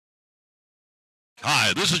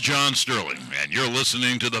Hi, this is John Sterling, and you're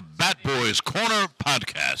listening to the Batboy's Corner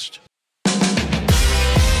podcast.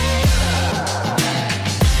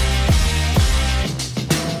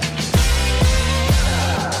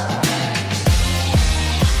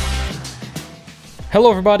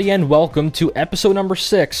 Hello, everybody, and welcome to episode number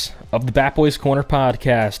 6 of the Batboy's Corner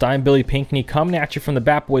podcast. I'm Billy Pinkney, coming at you from the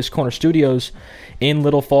Batboy's Corner studios in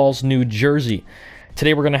Little Falls, New Jersey.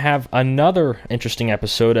 Today we're going to have another interesting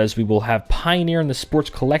episode as we will have pioneer in the sports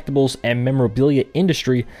collectibles and memorabilia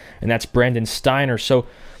industry, and that's Brandon Steiner. So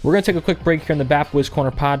we're going to take a quick break here in the Batboy's Corner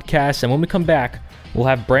podcast, and when we come back, we'll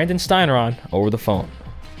have Brandon Steiner on over the phone.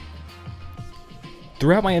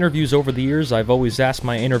 Throughout my interviews over the years, I've always asked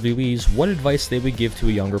my interviewees what advice they would give to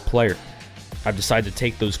a younger player. I've decided to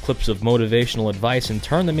take those clips of motivational advice and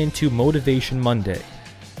turn them into Motivation Monday.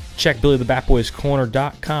 Check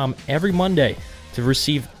BillyTheBatBoysCorner.com every Monday to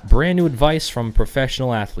receive brand new advice from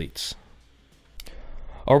professional athletes.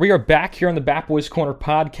 We are back here on the Batboy's Corner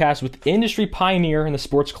podcast with industry pioneer in the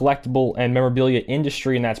sports collectible and memorabilia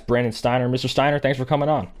industry, and that's Brandon Steiner. Mr. Steiner, thanks for coming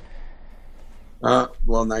on.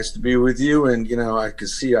 Well, nice to be with you. And, I can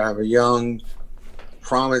see I have a young,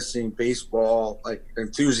 promising baseball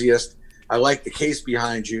enthusiast. I like the case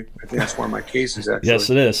behind you. I think that's one of my cases, actually. Yes,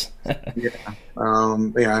 it is.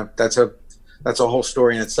 Yeah. That's a whole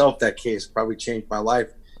story in itself. That case probably changed my life.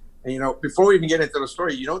 And, before we even get into the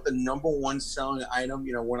story, what the number one selling item,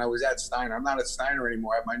 when I was at Steiner, I'm not at Steiner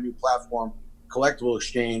anymore. I have my new platform, Collectible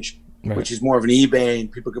Exchange, right, which is more of an eBay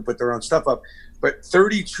and people can put their own stuff up. But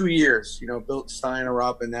 32 years, built Steiner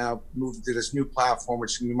up and now moved to this new platform,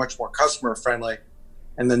 which is going to be much more customer friendly.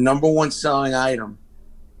 And the number one selling item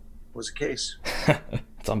was a case.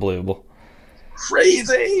 It's unbelievable.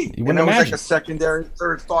 Crazy. You and it was like a secondary,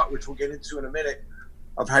 third thought, which we'll get into in a minute,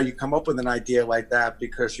 of how you come up with an idea like that,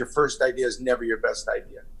 because your first idea is never your best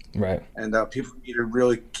idea. Right. And people need to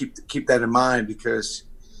really keep that in mind, because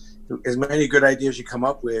as many good ideas you come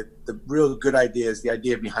up with, the real good idea is the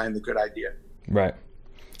idea behind the good idea. Right.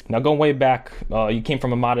 Now, going way back, you came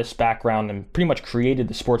from a modest background and pretty much created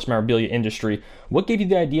the sports memorabilia industry. What gave you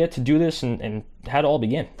the idea to do this, and how did it all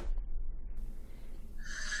begin?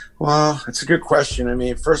 Well, it's a good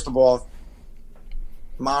question. First of all,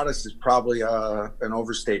 modest is probably an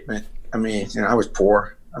overstatement. I was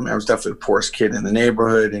poor. I was definitely the poorest kid in the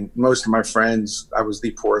neighborhood, and most of my friends, I was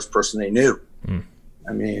the poorest person they knew.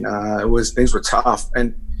 Things were tough.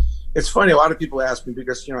 And it's funny, a lot of people ask me,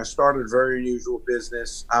 because, I started a very unusual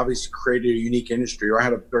business, obviously created a unique industry, or I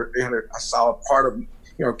had a solid part of,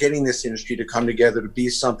 getting this industry to come together to be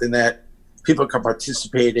something that people can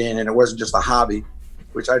participate in, and it wasn't just a hobby,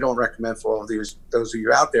 which I don't recommend for all of those of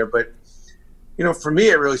you out there. But, for me,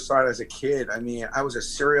 it really started as a kid. I was a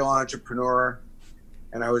serial entrepreneur,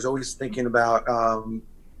 and I was always thinking about,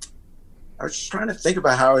 I was just trying to think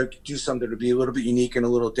about how I could do something to be a little bit unique and a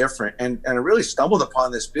little different. And I really stumbled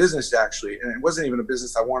upon this business, actually. And it wasn't even a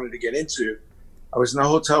business I wanted to get into. I was in a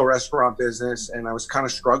hotel restaurant business, and I was kind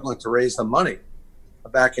of struggling to raise the money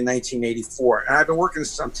back in 1984. And I've been working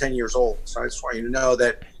since I'm 10 years old. So I just want you to know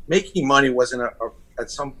that making money wasn't at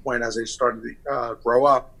some point, as I started to grow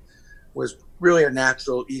up, was really a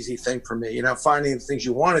natural, easy thing for me. Finding the things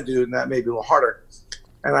you want to do, and that may be a little harder.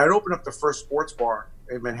 And I'd opened up the first sports bar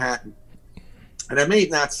in Manhattan. And it may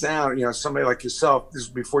not sound, somebody like yourself, this was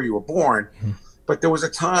before you were born, but there was a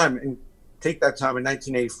time, and take that time in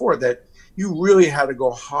 1984, that you really had to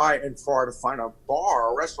go high and far to find a bar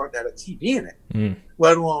or a restaurant that had a TV in it,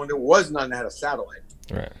 let alone there was none that had a satellite.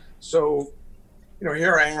 Right. So,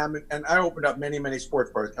 here I am, and I opened up many, many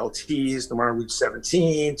sports bars, LTs, the one on Route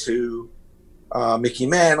 17, to Mickey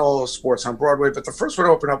Mantle, Sports on Broadway. But the first one I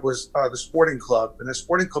opened up was the Sporting Club. And the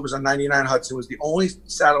Sporting Club was on 99 Hudson. It was the only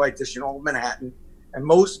satellite dish in all of Manhattan. And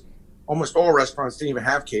almost all restaurants didn't even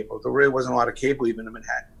have cable. There really wasn't a lot of cable even in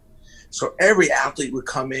Manhattan. So every athlete would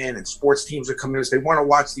come in, and sports teams would come in. They want to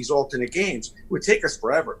watch these alternate games. It would take us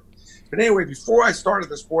forever. But anyway, before I started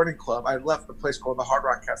the Sporting Club, I left a place called the Hard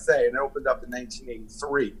Rock Cafe, and it opened up in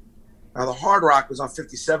 1983. Now, the Hard Rock was on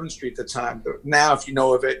 57th Street at the time. Now, if you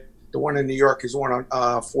know of it, the one in New York is the one on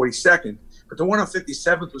 42nd. But the one on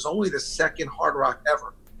 57th was only the second Hard Rock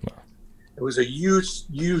ever. It was a huge,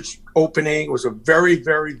 huge opening. It was a very,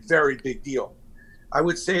 very, very big deal. I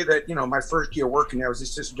would say that, my first year working there, I was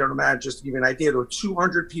assistant general manager. Just to give you an idea, there were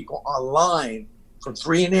 200 people online from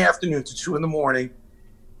 3 in the afternoon to 2 in the morning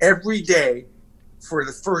every day for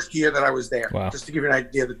the first year that I was there. Wow. Just to give you an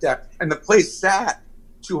idea of the depth. And the place sat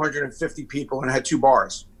 250 people and had 2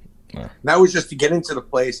 bars. Wow. And that was just to get into the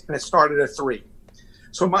place, and it started at 3.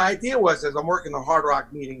 So my idea was, as I'm working the Hard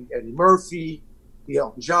Rock, meeting Eddie Murphy, the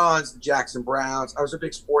Elton Johns, the Jackson Browns. I was a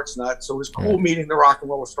big sports nut, so it was cool meeting the rock and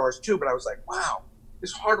roll stars too. But I was like, wow,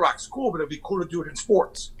 this hard rock's cool, but it'd be cool to do it in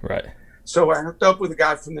sports. Right. So I hooked up with a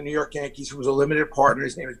guy from the New York Yankees who was a limited partner.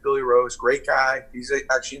 His name is Billy Rose. Great guy. He's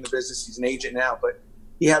actually in the business. He's an agent now, but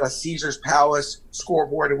he had a Caesar's Palace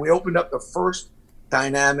scoreboard, and we opened up the first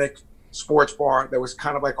dynamic sports bar that was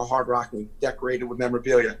kind of like a Hard Rock, and we decorated with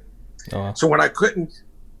memorabilia. Oh, wow. So when I couldn't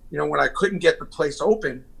get the place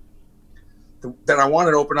open, that I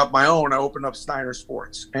wanted to open up my own, I opened up Steiner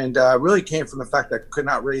Sports, and really came from the fact that I could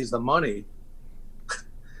not raise the money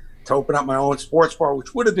to open up my own sports bar,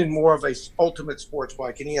 which would have been more of a ultimate sports bar,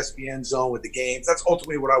 like an ESPN zone with the games. That's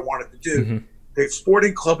ultimately what I wanted to do. Mm-hmm. The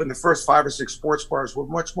sporting club in the first 5 or 6 sports bars were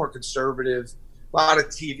much more conservative, a lot of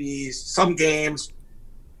TVs, some games.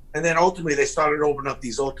 And then ultimately they started opening up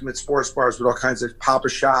these ultimate sports bars with all kinds of papa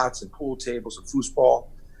shots and pool tables and foosball.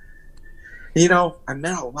 You know, I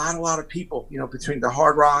met a lot of people, you know, between the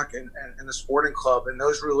Hard Rock and the sporting club, and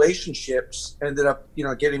those relationships ended up, you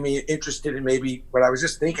know, getting me interested in maybe what I was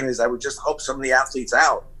just thinking is I would just help some of the athletes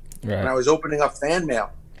out. Right. And I was opening up fan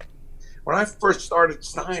mail. When I first started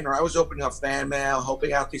Steiner, I was opening up fan mail,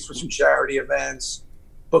 helping athletes with some charity events,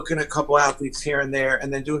 booking a couple athletes here and there,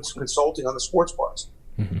 and then doing some consulting on the sports bars.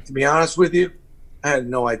 Mm-hmm. To be honest with you, I had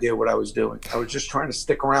no idea what I was doing. I was just trying to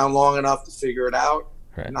stick around long enough to figure it out.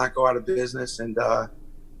 Right. And not go out of business. And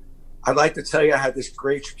I'd like to tell you I had this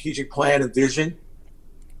great strategic plan and vision,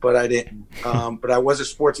 but I didn't. But I was a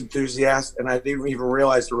sports enthusiast, and I didn't even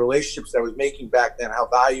realize the relationships that I was making back then, how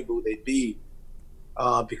valuable they'd be,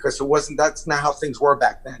 because that's not how things were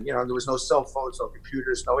back then. You know, there was no cell phones, no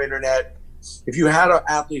computers, no internet. If you had an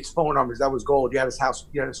athlete's phone numbers, that was gold. You had his house,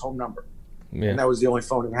 you had his home number. Yeah. And that was the only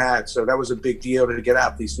phone he had. So that was a big deal to get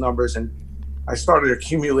athletes' numbers. And I started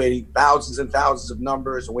accumulating thousands and thousands of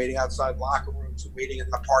numbers and waiting outside locker rooms and waiting in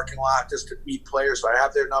the parking lot just to meet players so I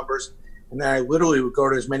have their numbers. And then I literally would go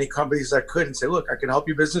to as many companies as I could and say, look, I can help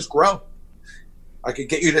your business grow. I could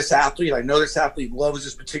get you this athlete. I know this athlete loves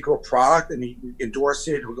this particular product and he endorse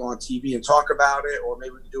it. We'll go on TV and talk about it, or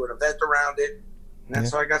maybe we can do an event around it. And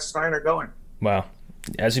that's how I got Steiner going. Wow.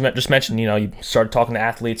 As you just mentioned, you know, you started talking to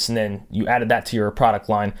athletes, and then you added that to your product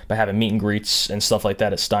line by having meet and greets and stuff like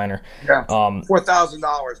that at Steiner. Yeah,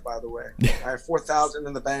 $4,000, by the way. I had $4,000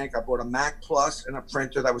 in the bank. I bought a Mac Plus and a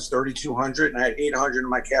printer that was $3,200, and I had $800 in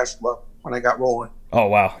my cash flow when I got rolling. Oh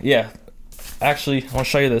wow, yeah. Actually, I want to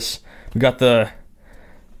show you this. We got the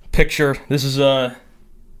picture. This is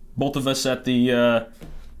both of us at the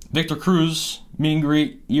Victor Cruz meet and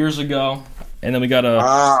greet years ago, and then we got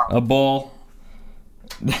a ball.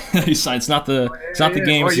 It's not the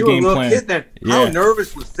game, it's the game plan. Kid then. How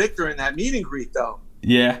nervous was Victor in that meet and greet, though?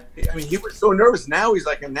 Yeah. I mean, he was so nervous. Now he's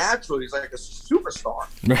like a natural. He's like a superstar.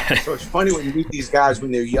 Right. So it's funny when you meet these guys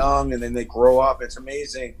when they're young and then they grow up. It's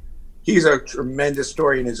amazing. He's a tremendous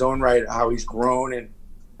story in his own right, how he's grown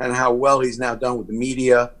and how well he's now done with the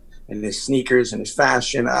media and his sneakers and his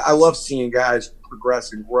fashion. I love seeing guys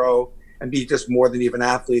progress and grow and be just more than even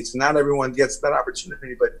athletes. And not everyone gets that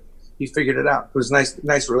opportunity, but he figured it out. It was a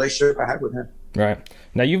nice relationship I had with him. Right.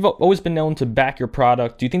 Now, you've always been known to back your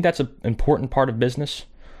product. Do you think that's an important part of business?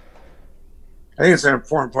 I think it's an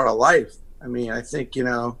important part of life. I mean, I think, you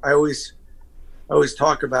know, I always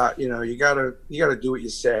talk about, you know, you gotta do what you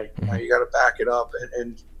say. Mm-hmm. You gotta back it up,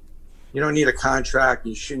 and you don't need a contract.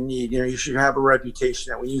 You shouldn't need, you know, you should have a reputation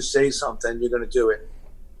that when you say something, you're going to do it.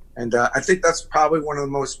 And I think that's probably one of the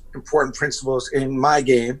most important principles in my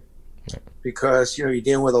game. Because, you know, you're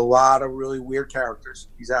dealing with a lot of really weird characters.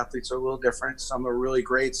 These athletes are a little different. Some are really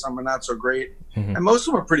great. Some are not so great. Mm-hmm. And most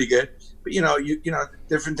of them are pretty good. But, you know,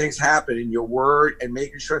 different things happen. And your word and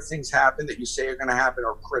making sure things happen that you say are going to happen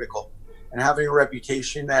are critical. And having a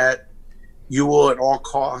reputation that you will at all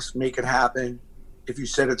costs make it happen if you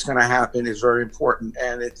said it's going to happen is very important.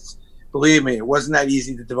 And it's, believe me, it wasn't that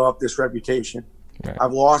easy to develop this reputation. Right.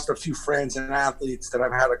 I've lost a few friends and athletes that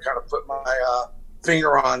I've had to kind of put my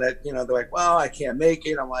finger on it. You know, they're like, well, I can't make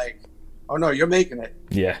it. I'm like, oh no, you're making it.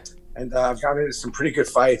 Yeah. And I've gotten into some pretty good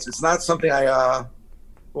fights. It's not something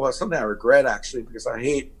it's something I regret, actually, because I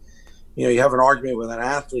hate, you know, you have an argument with an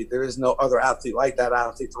athlete. There is no other athlete like that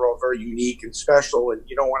athlete. They're all very unique and special, and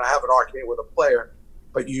you don't want to have an argument with a player,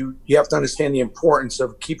 but you have to understand the importance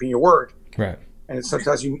of keeping your word. Right. And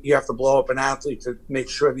sometimes you have to blow up an athlete to make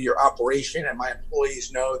sure that your operation and my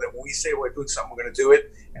employees know that when we say we're doing something, we're going to do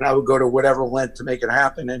it. And I would go to whatever length to make it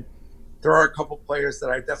happen. And there are a couple players that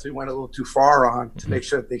I definitely went a little too far on to make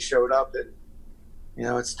sure that they showed up. And, you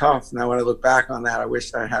know, it's tough. Now when I look back on that, I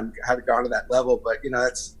wish I had gone to that level. But, you know,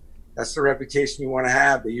 that's the reputation you want to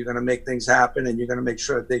have, that you're going to make things happen and you're going to make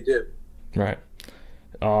sure that they do. Right.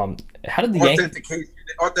 How did the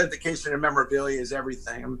authentication and memorabilia is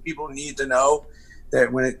everything. I mean, people need to know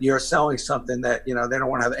that when you're selling something that, you know, they don't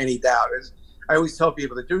want to have any doubt. I always tell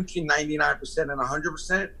people the difference between 99% and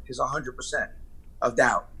 100% is 100% of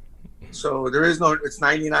doubt. So there is no, it's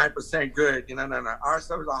 99% good. You know, no. Our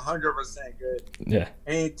stuff is 100% good. Yeah.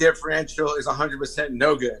 Any differential is 100%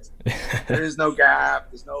 no good. There is no gap.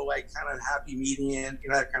 There's no like kind of happy median, you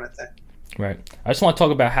know, that kind of thing. Right. I just want to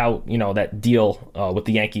talk about how, you know, that deal with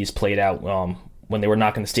the Yankees played out when they were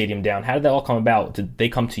knocking the stadium down. How did that all come about? Did they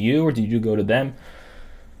come to you or did you go to them?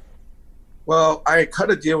 Well, I cut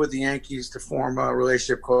a deal with the Yankees to form a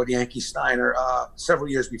relationship called Yankee Steiner several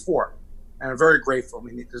years before. And I'm very grateful. I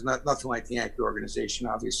mean, there's nothing like the Yankee organization,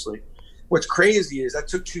 obviously. What's crazy is that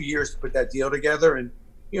took 2 years to put that deal together. And,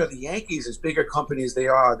 you know, the Yankees, as big a company as they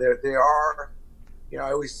are, they are, you know,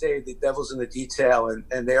 I always say the devil's in the detail,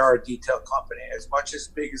 and they are a detail company. As much as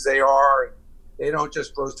big as they are, they don't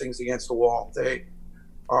just throw things against the wall. They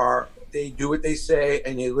do what they say,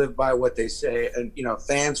 and they live by what they say. And, you know,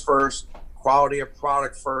 fans first, quality of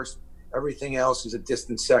product first, everything else is a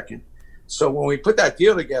distant second. So when we put that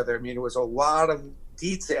deal together, I mean, it was a lot of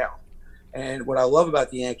detail. And what I love about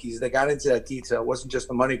the Yankees, they got into that detail. It wasn't just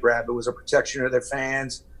a money grab. It was a protection of their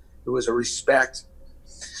fans. It was a respect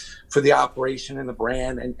for the operation and the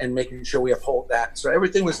brand, and making sure we uphold that. So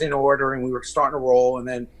everything was in order, and we were starting to roll. And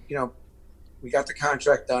then, you know, we got the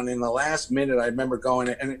contract done. In the last minute, I remember going,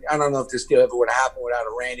 and I don't know if this deal ever would have happened without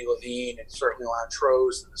a Randy Levine and certainly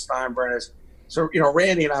Montrose and the Steinbrenners. So, you know,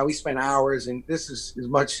 Randy and I, we spent hours, and this is as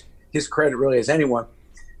much his credit really as anyone.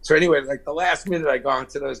 So anyway, like the last minute I gone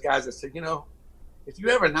to those guys, I said, you know, if you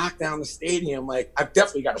ever knock down the stadium, like I've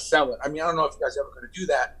definitely got to sell it. I mean, I don't know if you guys are ever going to do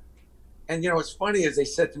that. And, you know, what's funny is they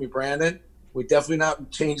said to me, Brandon, we're definitely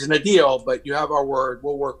not changing the deal, but you have our word.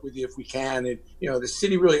 We'll work with you if we can. And, you know, the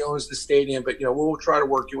city really owns the stadium, but, you know, we'll try to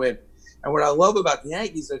work you in. And what I love about the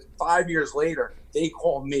Yankees is 5 years later, they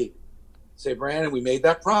call me, say, Brandon, we made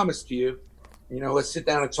that promise to you. You know, let's sit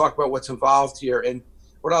down and talk about what's involved here. And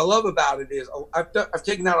what I love about it is I've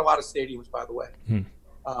taken out a lot of stadiums, by the way.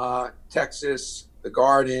 Texas, the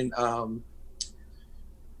Garden.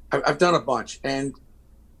 I've done a bunch. And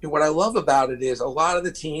what I love about it is a lot of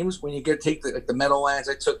the teams, when you take the Meadowlands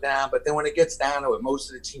I took down, but then when it gets down to it,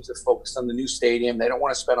 most of the teams are focused on the new stadium. They don't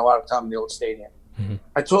want to spend a lot of time in the old stadium.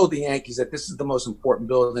 I told the Yankees that this is the most important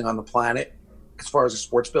building on the planet as far as a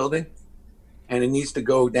sports building. And it needs to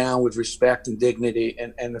go down with respect and dignity.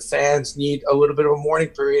 And the fans need a little bit of a mourning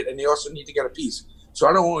period, and they also need to get a piece. So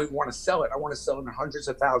I don't only want to sell it. I want to sell it in hundreds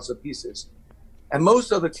of thousands of pieces. And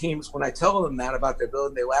most other teams, when I tell them that about their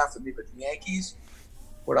building, they laugh at me. But the Yankees,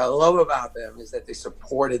 what I love about them is that they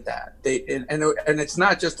supported that. And it's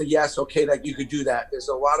not just a yes, okay, that you could do that. There's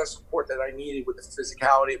a lot of support that I needed with the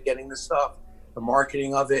physicality of getting this stuff, the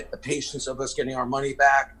marketing of it, the patience of us getting our money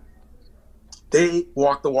back. They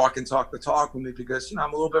walk the walk and talk the talk with me because, you know,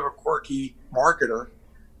 I'm a little bit of a quirky marketer,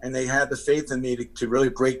 and they had the faith in me to really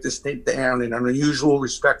break this thing down in an unusual,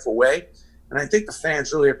 respectful way. And I think the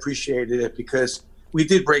fans really appreciated it because we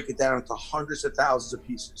did break it down into hundreds of thousands of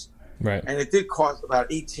pieces. Right. And it did cost about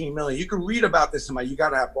 $18 million. You can read about this in my You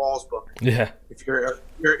Gotta Have Balls book. Yeah. If you're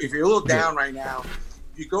a little down right now,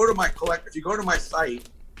 if you go to my site,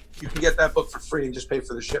 you can get that book for free and just pay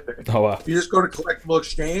for the shipping. Oh wow. If you just go to Collectible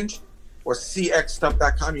Exchange or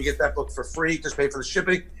cxstuff.com, you get that book for free, just pay for the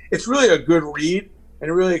shipping. It's really a good read, and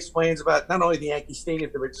it really explains about not only the Yankee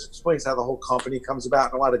Stadium, but it just explains how the whole company comes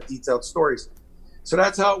about and a lot of detailed stories. So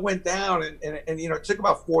that's how it went down, and you know, it took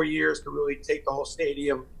about 4 years to really take the whole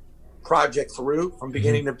stadium project through from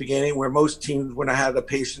beginning to beginning, where most teams wouldn't have had the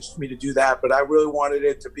patience for me to do that. But I really wanted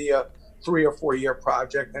it to be a 3 or 4 year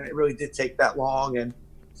project, and it really did take that long. And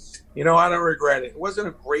you know, I don't regret it. It wasn't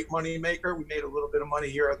a great money maker. We made a little bit of money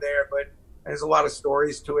here or there, but there's a lot of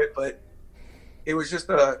stories to it. But it was just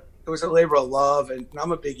a labor of love, and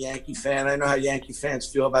I'm a big Yankee fan. I know how Yankee fans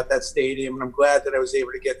feel about that stadium, and I'm glad that I was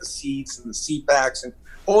able to get the seats and the seat backs and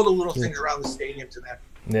all the little things around the stadium to them.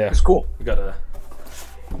 Yeah, it's cool. We got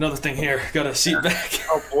another thing here. Got a seat back.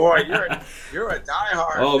 Oh boy, you're a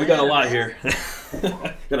diehard. Oh, we got a lot man. here.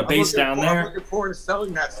 Got a base down there. I'm looking forward to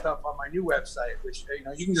selling that stuff on my new website, which, you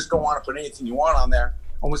know, you can just go on and put anything you want on there,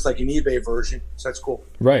 almost like an eBay version. So that's cool.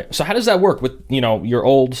 Right. So how does that work with, you know, your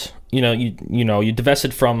old, you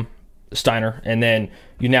divested from Steiner, and then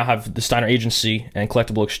you now have the Steiner agency and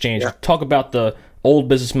Collectible Exchange. Yeah. Talk about the old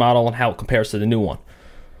business model and how it compares to the new one.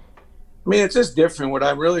 I mean, it's just different. What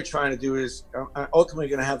I'm really trying to do is I'm ultimately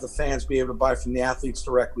going to have the fans be able to buy from the athletes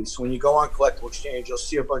directly. So when you go on Collectible Exchange, you'll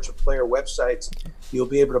see a bunch of player websites. You'll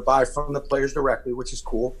be able to buy from the players directly, which is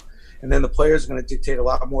cool. And then the players are going to dictate a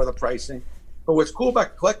lot more of the pricing. But what's cool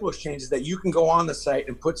about Collectible Exchange is that you can go on the site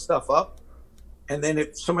and put stuff up. And then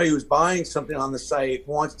if somebody who's buying something on the site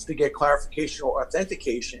wants to get clarification or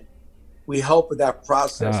authentication, we help with that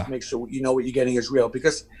process to make sure you know what you're getting is real.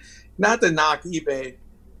 Because not to knock eBay,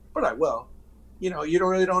 but I will. You know, you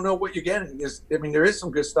don't know what you're getting. There is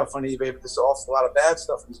some good stuff on eBay, but there's also a lot of bad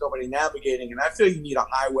stuff. There's nobody navigating. And I feel you need a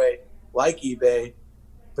highway like eBay,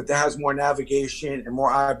 but that has more navigation and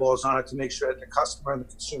more eyeballs on it to make sure that the customer and the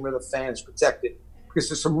consumer, the fan is protected. Because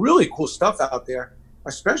there's some really cool stuff out there,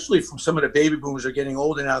 especially from some of the baby boomers who are getting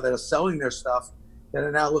older now that are selling their stuff, that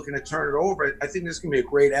are now looking to turn it over. I think this can be a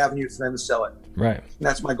great avenue for them to sell it. Right. And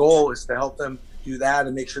that's my goal, is to help them do that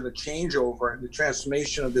and make sure the changeover and the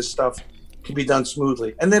transformation of this stuff can be done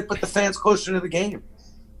smoothly. And then put the fans closer to the game.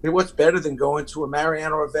 I mean, what's better than going to a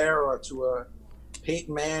Mariano Rivera or to a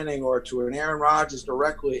Peyton Manning or to an Aaron Rodgers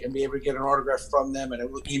directly and be able to get an autograph from them and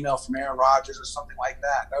an email from Aaron Rodgers or something like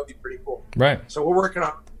that? That would be pretty cool. Right. So we're working on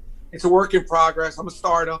it. It's a work in progress. I'm a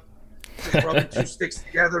startup. Just rubbing two sticks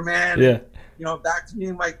together, man. Yeah. You know, back to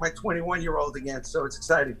being like my 21-year-old again. So it's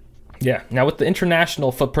exciting. Yeah. Now, with the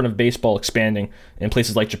international footprint of baseball expanding in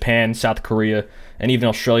places like Japan, South Korea, and even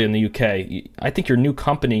Australia and the UK, I think your new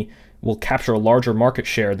company will capture a larger market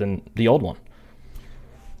share than the old one.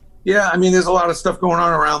 Yeah, I mean, there's a lot of stuff going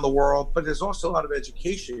on around the world, but there's also a lot of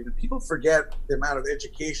education. People forget the amount of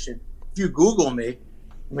education. If you Google me,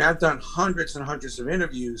 I mean, I've done hundreds and hundreds of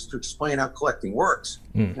interviews to explain how collecting works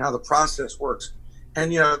and how the process works.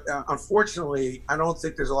 And, you know, unfortunately, I don't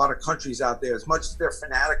think there's a lot of countries out there, as much as they're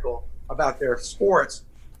fanatical about their sports,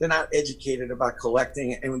 they're not educated about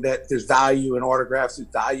collecting and that there's value in autographs, there's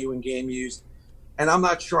value in game use. And I'm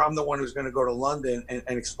not sure I'm the one who's going to go to London and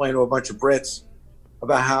explain to a bunch of Brits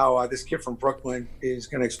about how this kid from Brooklyn is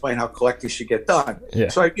going to explain how collecting should get done. Yeah.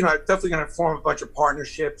 So, I'm definitely going to form a bunch of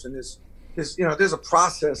partnerships, and there's a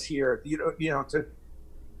process here.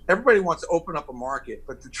 Everybody wants to open up a market,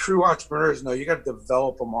 but the true entrepreneurs know you got to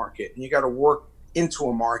develop a market and you got to work into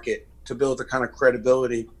a market to build the kind of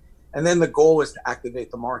credibility. And then the goal is to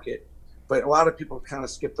activate the market. But a lot of people kind of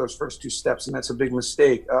skip those first two steps, and that's a big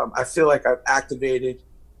mistake. I feel like I've activated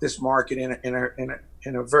this market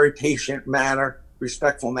in a very patient manner,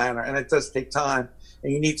 respectful manner, and it does take time,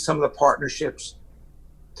 and you need some of the partnerships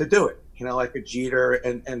to do it, like a Jeter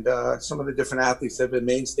and some of the different athletes that have been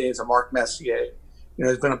mainstays, a Mark Messier.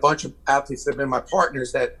 There's been a bunch of athletes that have been my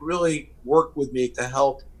partners that really work with me to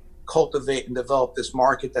help cultivate and develop this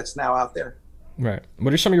market that's now out there. Right.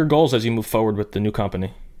 What are some of your goals as you move forward with the new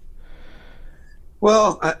company?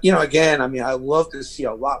 Well, again, I mean, I love to see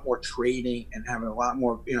a lot more trading and having a lot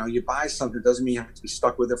more, you buy something doesn't mean you have to be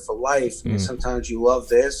stuck with it for life. And sometimes you love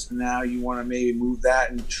this and now you want to maybe move that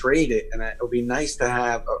and trade it. And it would be nice to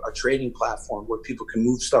have a trading platform where people can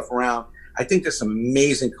move stuff around. I think there's some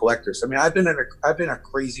amazing collectors. I mean, I've been a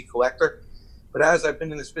crazy collector, but as I've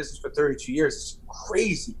been in this business for 32 years, there's some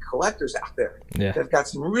crazy collectors out there that have got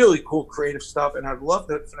some really cool creative stuff. And I'd love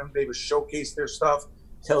for them to be able to showcase their stuff,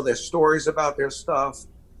 tell their stories about their stuff,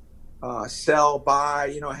 sell,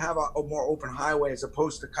 buy, have a more open highway, as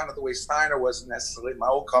opposed to kind of the way Steiner wasn't necessarily my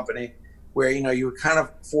old company, where, you were kind of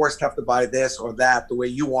forced to have to buy this or that the way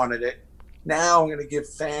you wanted it. Now I'm going to give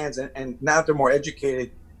fans, and now they're more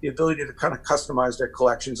educated, the ability to kind of customize their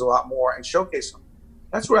collections a lot more and showcase them.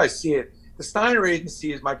 That's where I see it. The Steiner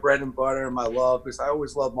agency is my bread and butter and my love, because I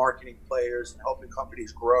always love marketing players and helping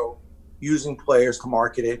companies grow, using players to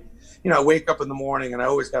market it. I wake up in the morning and I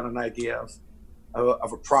always got an idea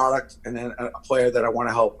of a product and then a player that I want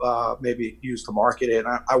to help maybe use to market it.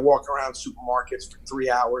 And I walk around supermarkets for 3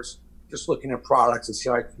 hours just looking at products and see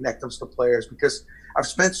how I connect them to players, because I've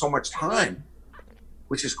spent so much time,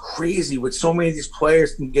 which is crazy, with so many of these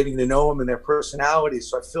players and getting to know them and their personalities.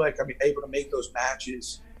 So I feel like I'm able to make those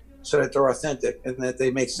matches so that they're authentic and that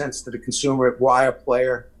they make sense to the consumer, why a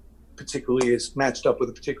player particularly is matched up with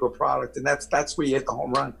a particular product. And that's where you hit the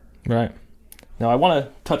home run. Right. Now, I want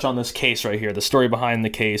to touch on this case right here, the story behind the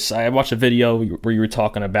case. I watched a video where you were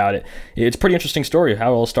talking about it. It's a pretty interesting story,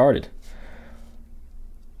 how it all started.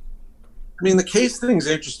 I mean, the case thing's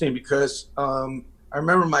interesting because I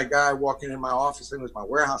remember my guy walking in my office, and it was my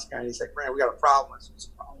warehouse guy, and he's like, "Brand, we got a problem." I said, "What's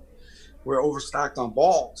the problem?" "We're overstocked on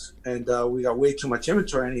balls, and we got way too much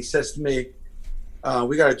inventory." And he says to me,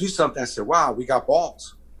 "We got to do something." I said, "Wow, we got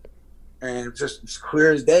balls." And just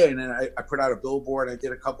clear as day. And then I put out a billboard. I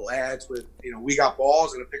did a couple ads with, "We got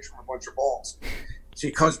balls," and a picture of a bunch of balls. So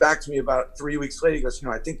he comes back to me about 3 weeks later. He goes,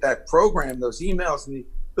 "I think that program, those emails and the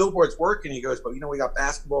billboard's working." He goes, "But we got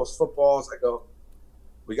basketballs, footballs." I go,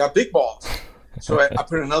 "We got big balls." So I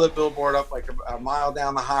put another billboard up like a mile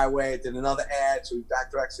down the highway. I did another ad. So we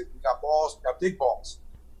back to back said, "We got balls, we got big balls."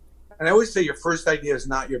 And I always say your first idea is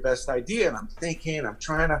not your best idea. And I'm thinking, I'm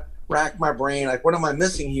trying to rack my brain, like, what am I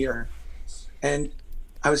missing here? And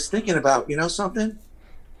I was thinking about, you know something?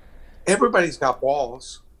 Everybody's got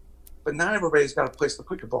balls, but not everybody's got a place to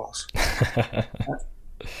put your balls.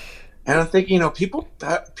 And I'm thinking, people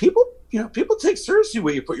take seriously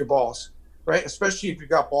where you put your balls, right? Especially if you've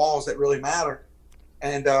got balls that really matter.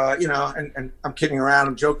 And, and I'm kidding around,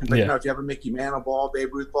 I'm joking, but, if you have a Mickey Mantle ball, Babe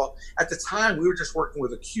Ruth ball, at the time we were just working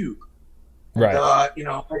with a cube. Right.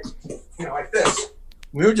 Like this.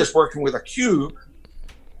 We were just working with a cube.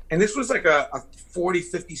 And this was like a 40,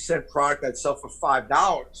 50 cent product I'd sell for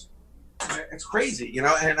 $5. It's crazy, and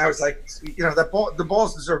I was like, the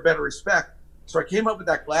balls deserve better respect. So I came up with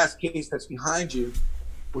that glass case that's behind you,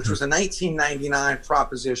 which was a 1999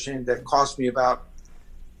 proposition that cost me about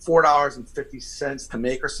 $4.50 to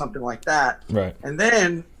make or something like that. Right. And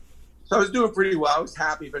then, so I was doing pretty well. I was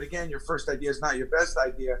happy. But again, your first idea is not your best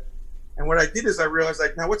idea. And what I did is I realized,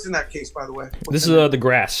 like, now what's in that case, by the way? This is the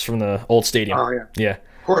grass from the old stadium. Oh, yeah. Yeah.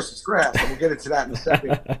 Of course, it's grass. And we'll get into that in a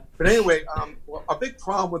second. But anyway, a big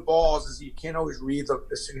problem with balls is you can't always read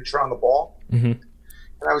the signature on the ball. Mm-hmm.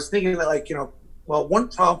 And I was thinking that, like, one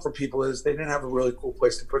problem for people is they didn't have a really cool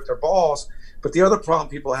place to put their balls. But the other problem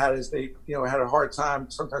people had is they, had a hard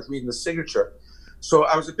time sometimes reading the signature. So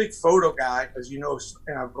I was a big photo guy, as you know,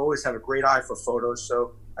 and I've always had a great eye for photos.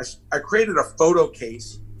 So I created a photo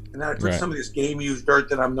case, and then I put some of this game-used dirt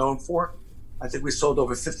that I'm known for. I think we sold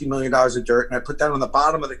over $50 million of dirt, and I put that on the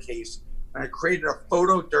bottom of the case, and I created a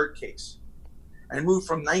photo dirt case. I moved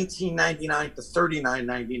from $19.99 to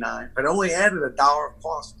 $39.99, but only added $1 of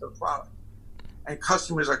cost to the product. And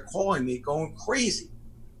customers are calling me, going crazy,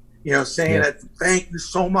 saying that thank you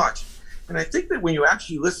so much. And I think that when you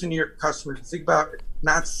actually listen to your customers and think about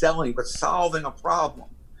not selling, but solving a problem,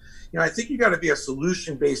 I think you got to be a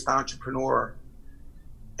solution-based entrepreneur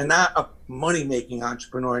and not a money-making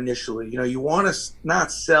entrepreneur initially. You want to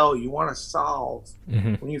not sell, you want to solve.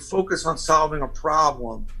 Mm-hmm. When you focus on solving a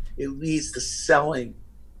problem, it leads to selling,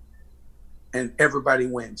 and everybody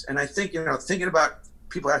wins. And I think, thinking about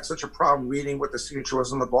people had such a problem reading what the signature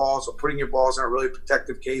was on the balls, or putting your balls in a really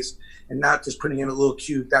protective case and not just putting in a little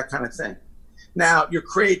cube, that kind of thing. Now, your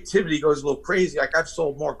creativity goes a little crazy. Like, I've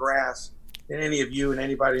sold more grass than any of you and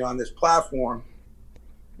anybody on this platform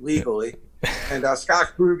legally. And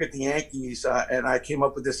Scott Krug at the Yankees and I came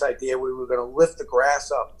up with this idea. We were going to lift the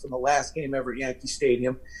grass up from the last game ever at Yankee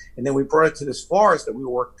Stadium, and then we brought it to this forest that we were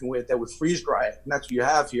working with that would freeze dry it. And that's what you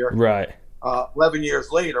have here. Right. 11 years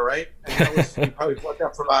later, right? And we probably bought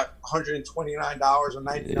that for about $129 or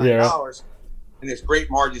 $99. Yeah. And there's great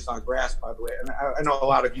margins on grass, by the way. And I know a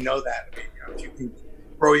lot of you know that. I mean, if you can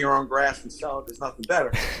grow your own grass and sell it, there's nothing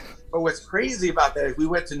better. But what's crazy about that is we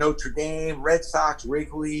went to Notre Dame, Red Sox,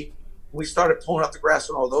 Wrigley. We started pulling up the grass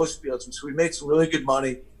on all those fields. And so we made some really good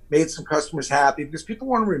money, made some customers happy, because people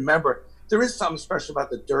want to remember there is something special about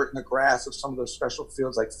the dirt and the grass of some of those special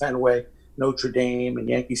fields like Fenway, Notre Dame, and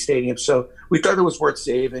Yankee Stadium. So we thought it was worth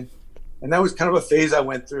saving. And that was kind of a phase I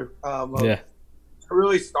went through. I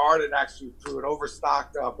really started actually through an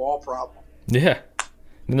overstocked ball problem. Yeah.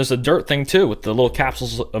 And there's a dirt thing too, with the little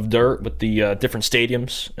capsules of dirt with the different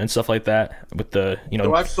stadiums and stuff like that. With the,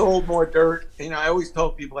 So I've sold more dirt. I always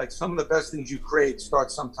tell people, like, some of the best things you create start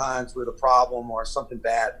sometimes with a problem or something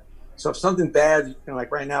bad. So if something bad, like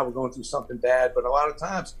right now we're going through something bad, but a lot of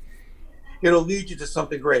times it'll lead you to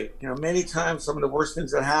something great. Many times some of the worst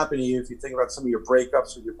things that happen to you, if you think about some of your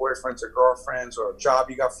breakups with your boyfriends or girlfriends, or a job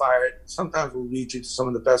you got fired, sometimes will lead you to some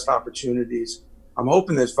of the best opportunities. I'm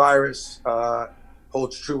hoping this virus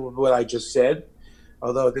holds true with what I just said,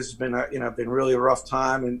 although this has been been really a rough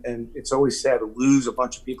time, and it's always sad to lose a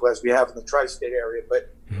bunch of people, as we have in the tri-state area. But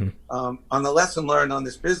on the lesson learned on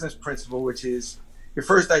this business principle, which is your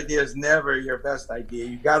first idea is never your best idea.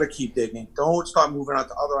 You got to keep digging. Don't start moving on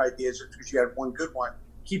to other ideas just because you had one good one.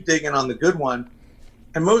 Keep digging on the good one.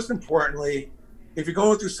 And most importantly, if you're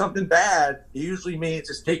going through something bad, it usually means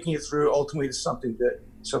it's taking you through ultimately to something good.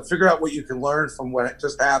 So figure out what you can learn from what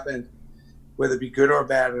just happened, whether it be good or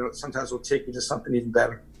bad, and sometimes it'll take you to something even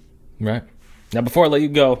better. Right. Now, before I let you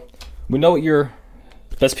go, we know what your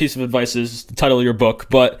best piece of advice is, the title of your book,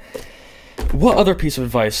 but what other piece of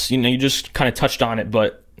advice, you just kind of touched on it,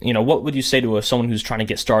 but, what would you say to someone who's trying to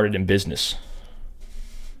get started in business?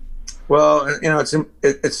 Well,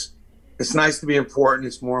 it's nice to be important.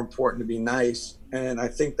 It's more important to be nice. And I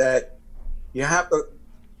think that you have to,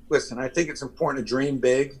 listen, I think it's important to dream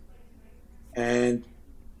big. And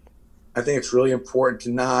I think it's really important to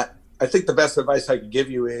not, I think the best advice I could give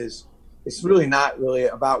you is, it's really not really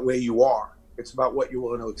about where you are. It's about what you're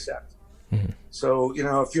willing to accept. Mm-hmm. So,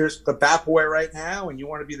 if you're the Batboy right now and you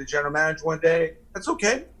want to be the general manager one day, that's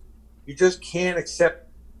okay. You just can't accept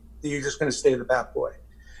that you're just going to stay the Batboy.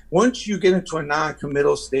 Once you get into a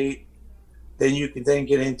non-committal state, then you can then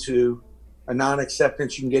get into a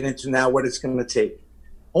non-acceptance. You can get into now what it's going to take.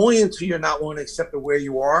 Only until you're not willing to accept the way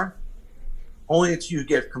you are, only until you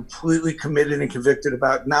get completely committed and convicted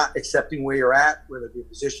about not accepting where you're at, whether it be a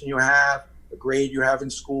position you have, the grade you have in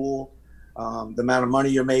school, the amount of money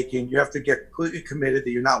you're making, you have to get completely committed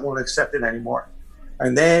that you're not willing to accept it anymore.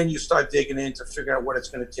 And then you start digging in to figure out what it's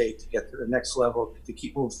going to take to get to the next level, to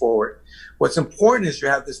keep moving forward. What's important is you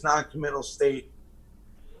have this non-committal state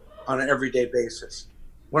on an everyday basis.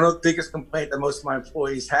 One of the biggest complaints that most of my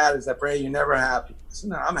employees had is that, Brady, you're never happy. I said,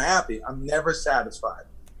 no, I'm happy. I'm never satisfied.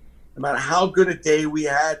 No matter how good a day we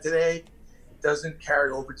had today, it doesn't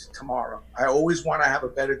carry over to tomorrow. I always want to have a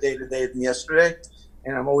better day today than yesterday,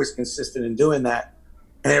 and I'm always consistent in doing that.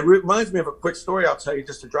 And it reminds me of a quick story I'll tell you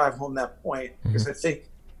just to drive home that point, because I think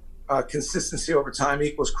consistency over time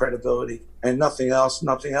equals credibility, and nothing else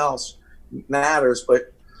matters.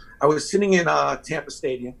 But I was sitting in Tampa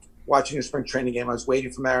Stadium watching a spring training game. I was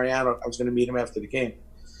waiting for Mariano. I was going to meet him after the game.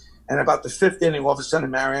 And about the fifth inning, all of a sudden,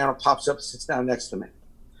 Mariano pops up and sits down next to me.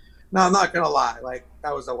 Now, I'm not going to lie.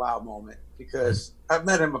 That was a wow moment, because I've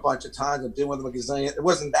met him a bunch of times. I've been with him a gazillion. It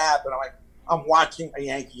wasn't that, but I'm watching a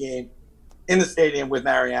Yankee game in the stadium with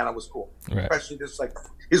Mariano was cool. Right. Especially just like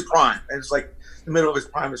his prime. And it's like the middle of his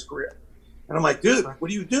prime of his career. And I'm like, dude, what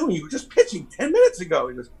are you doing? You were just pitching 10 minutes ago.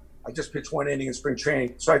 He goes, I just pitched one inning in spring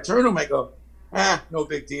training. So I turn to him, I go, no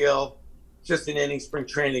big deal. Just an inning, spring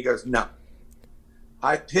training. He goes, no.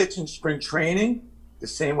 I pitch in spring training the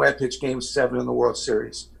same way I pitch Game 7 in the World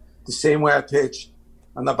Series. The same way I pitch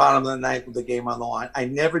on the bottom of the ninth with the game on the line. I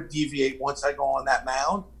never deviate once I go on that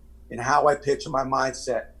mound in how I pitch and my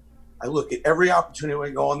mindset. I look at every opportunity when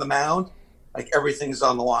I go on the mound, like everything is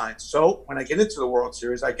on the line. So when I get into the World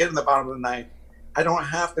Series, I get in the bottom of the ninth. I don't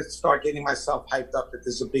have to start getting myself hyped up that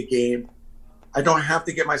this is a big game. I don't have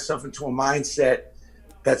to get myself into a mindset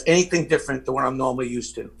that's anything different than what I'm normally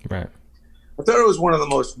used to. Right. I thought it was one of the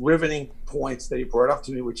most riveting points that he brought up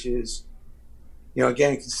to me, which is,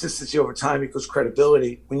 again, consistency over time equals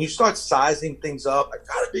credibility. When you start sizing things up, I've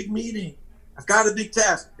got a big meeting. I've got a big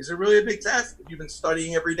test. Is it really a big test if you've been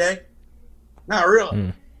studying every day? Not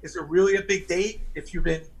really. Is it really a big date if you've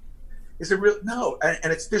been, is it real? No.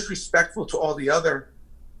 And it's disrespectful to all the other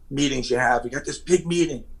meetings you have. You got this big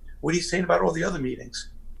meeting. What are you saying about all the other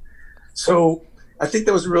meetings? So I think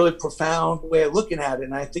that was a really profound way of looking at it.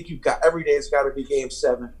 And I think every day it's got to be Game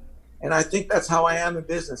 7. And I think that's how I am in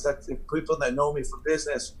business. That's the people that know me for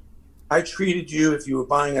business. I treated you, if you were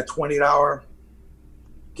buying a $20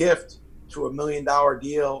 gift to $1 million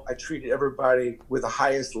deal, I treated everybody with the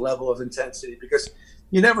highest level of intensity, because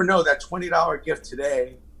you never know, that $20 gift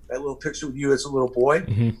today, that little picture with you as a little boy,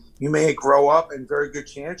 you may grow up and very good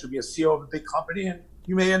chance you'll be a CEO of a big company, and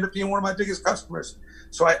you may end up being one of my biggest customers.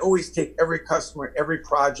 So I always take every customer, every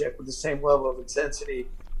project with the same level of intensity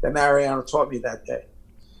that Mariano taught me that day.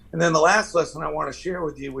 And then the last lesson I want to share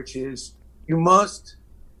with you, which is you must,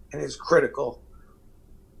 and is critical,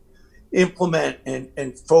 implement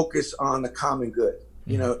and focus on the common good.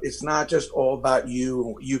 It's not just all about you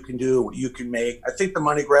and what you can do, what you can make. I think the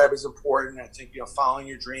money grab is important. I think, following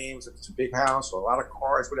your dreams, if it's a big house or a lot of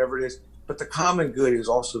cars, whatever it is, but the common good is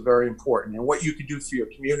also very important. And what you can do for your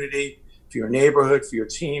community, for your neighborhood, for your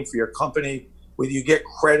team, for your company, whether you get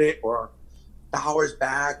credit or dollars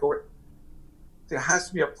back, or there has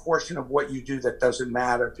to be a portion of what you do that doesn't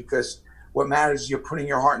matter, because what matters is you're putting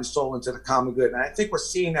your heart and soul into the common good. And I think we're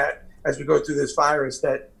seeing that as we go through this virus,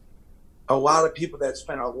 that a lot of people that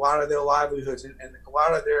spend a lot of their livelihoods and a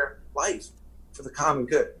lot of their life for the common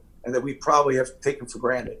good, and that we probably have taken for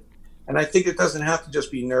granted. And I think it doesn't have to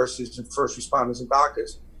just be nurses and first responders and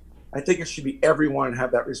doctors. I think it should be everyone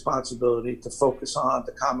have that responsibility to focus on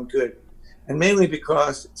the common good. And mainly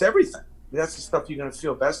because it's everything. That's the stuff you're going to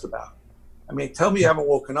feel best about. I mean, tell me you haven't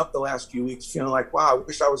woken up the last few weeks feeling like, wow, I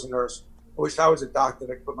wish I was a nurse. I wish I was a doctor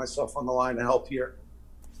that could put myself on the line to help here.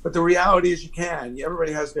 But the reality is you can.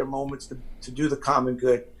 Everybody has their moments to do the common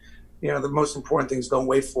good. The most important thing is don't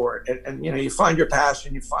wait for it. And you find your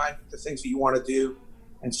passion, you find the things that you want to do.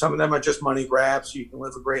 And some of them are just money grabs so you can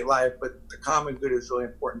live a great life. But the common good is really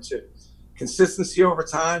important too. Consistency over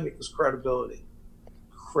time equals credibility.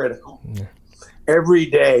 Critical. Yeah. Every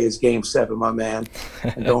day is Game 7, my man.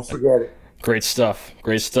 And don't forget it. Great stuff.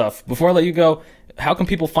 Great stuff. Before I let you go, how can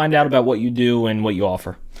people find out about what you do and what you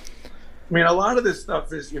offer? I mean, a lot of this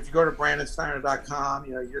stuff is, if you go to brandonsteiner.com,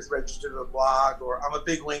 you just register to the blog, or I'm a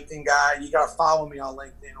big LinkedIn guy. You got to follow me on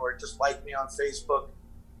LinkedIn or just like me on Facebook.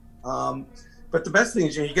 But the best thing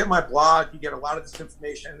is, you get my blog, you get a lot of this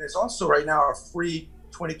information. And there's also right now a free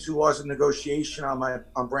 22 Laws of Negotiation on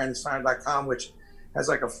BrandonSteiner.com, which has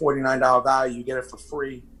like a $49 value. You get it for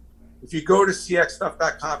free. If you go to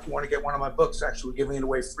cxstuff.com, if you want to get one of my books, actually, we're giving it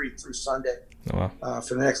away free through Sunday for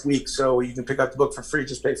the next week. So you can pick up the book for free,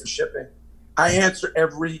 just pay for shipping. I answer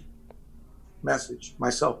every message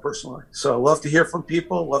myself personally. So I love to hear from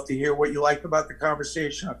people, love to hear what you liked about the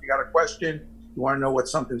conversation. If you got a question, you want to know what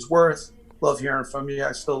something's worth, love hearing from you.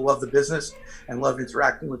 I still love the business and love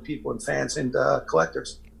interacting with people and fans and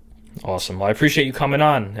collectors. Awesome. Well, I appreciate you coming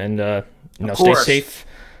on, and stay safe.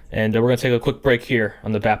 And we're going to take a quick break here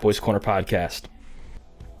on the Bat Boys Corner podcast.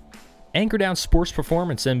 Anchor Down Sports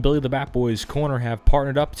Performance and Billy the Bat Boys Corner have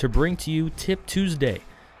partnered up to bring to you Tip Tuesday.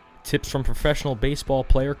 Tips from professional baseball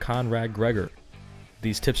player Conrad Gregor.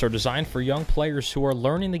 These tips are designed for young players who are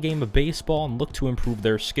learning the game of baseball and look to improve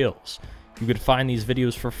their skills. You can find these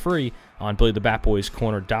videos for free on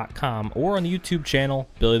BillyTheBatBoysCorner.com or on the YouTube channel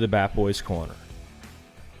Billy the Bat Boys Corner.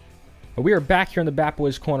 We are back here on the Bat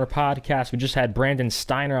Boys Corner podcast. We just had Brandon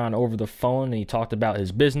Steiner on over the phone, and he talked about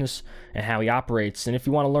his business and how he operates. And if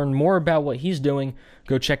you want to learn more about what he's doing,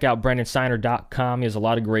 go check out BrandonSteiner.com. He has a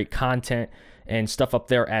lot of great content and stuff up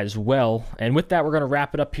there as well. And with that, we're going to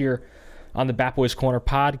wrap it up here on the Bat Boys Corner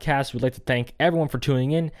podcast. We'd like to thank everyone for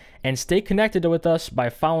tuning in, and stay connected with us by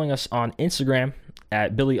following us on Instagram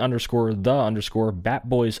at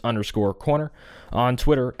Billy_the_Batboys_Corner, on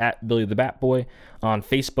Twitter at Billy the Batboy, on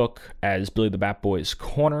Facebook as Billy the Batboys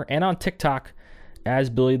Corner, and on TikTok as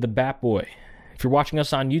Billy the Batboy. If you're watching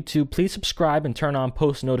us on YouTube, please subscribe and turn on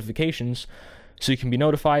post notifications so you can be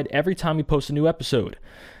notified every time we post a new episode.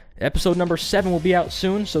 Episode number 7 will be out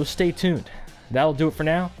soon, so stay tuned. That'll do it for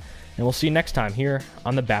now, and we'll see you next time here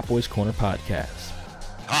on the Bat Boys Corner podcast.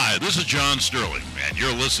 Hi, this is John Sterling, and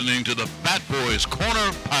you're listening to the Bat Boys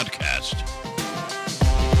Corner podcast.